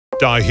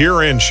Dahir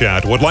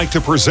Restoran would like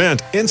to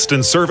present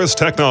instant service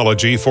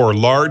technology for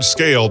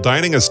large-scale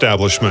dining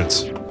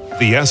establishments.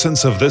 The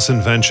essence of this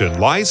invention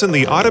lies in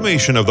the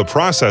automation of the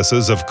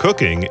processes of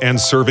cooking and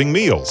serving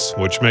meals,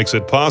 which makes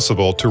it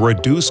possible to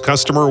reduce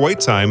customer wait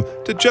time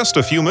to just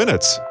a few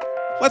minutes.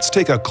 Let's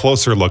take a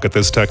closer look at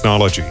this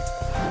technology.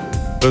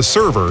 The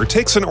server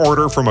takes an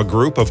order from a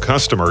group of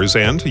customers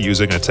and,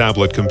 using a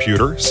tablet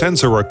computer,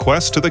 sends a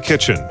request to the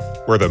kitchen,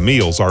 where the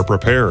meals are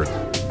prepared.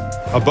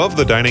 Above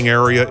the dining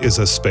area is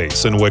a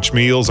space in which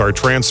meals are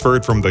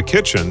transferred from the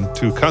kitchen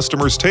to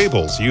customers'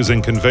 tables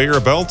using conveyor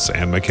belts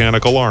and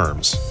mechanical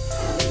arms.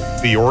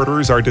 The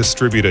orders are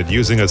distributed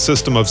using a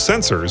system of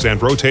sensors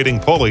and rotating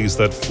pulleys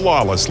that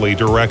flawlessly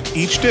direct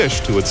each dish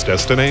to its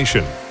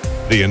destination.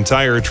 The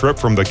entire trip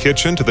from the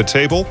kitchen to the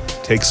table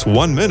takes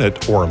 1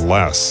 minute or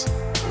less.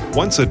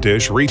 Once a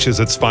dish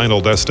reaches its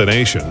final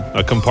destination,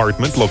 a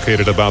compartment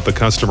located about the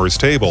customer's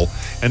table,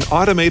 an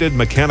automated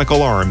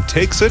mechanical arm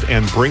takes it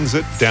and brings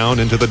it down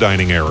into the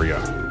dining area.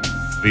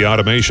 The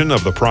automation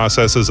of the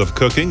processes of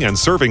cooking and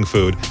serving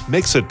food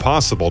makes it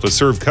possible to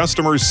serve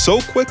customers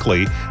so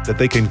quickly that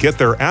they can get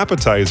their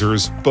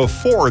appetizers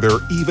before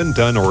they're even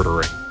done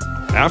ordering.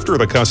 After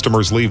the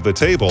customers leave the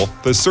table,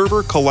 the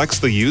server collects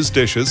the used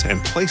dishes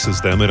and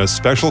places them in a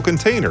special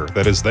container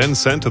that is then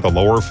sent to the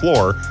lower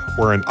floor,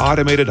 where an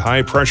automated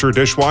high-pressure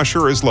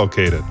dishwasher is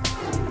located.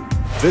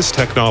 This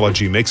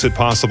technology makes it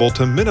possible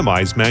to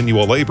minimize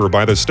manual labor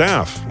by the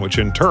staff, which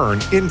in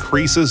turn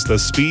increases the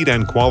speed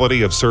and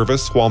quality of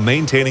service while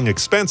maintaining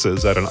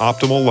expenses at an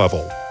optimal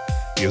level.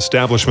 The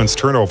establishment's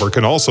turnover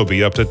can also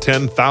be up to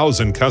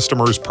 10,000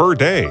 customers per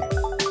day.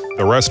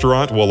 The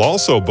restaurant will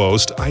also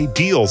boast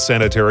ideal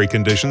sanitary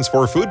conditions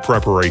for food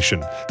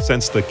preparation.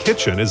 Since the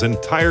kitchen is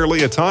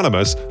entirely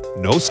autonomous,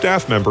 no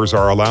staff members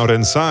are allowed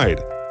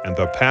inside, and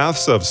the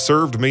paths of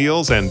served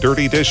meals and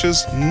dirty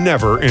dishes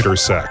never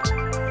intersect.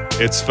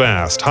 Its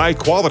fast,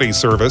 high-quality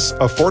service,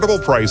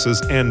 affordable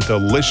prices, and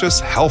delicious,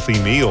 healthy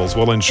meals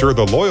will ensure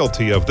the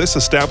loyalty of this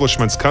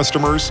establishment's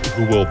customers,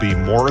 who will be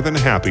more than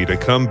happy to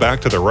come back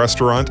to the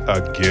restaurant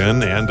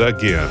again and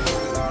again.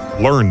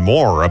 Learn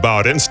more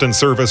about instant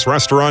service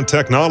restaurant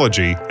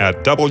technology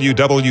at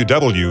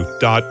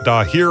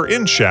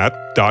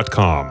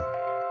www.dahirinchat.com.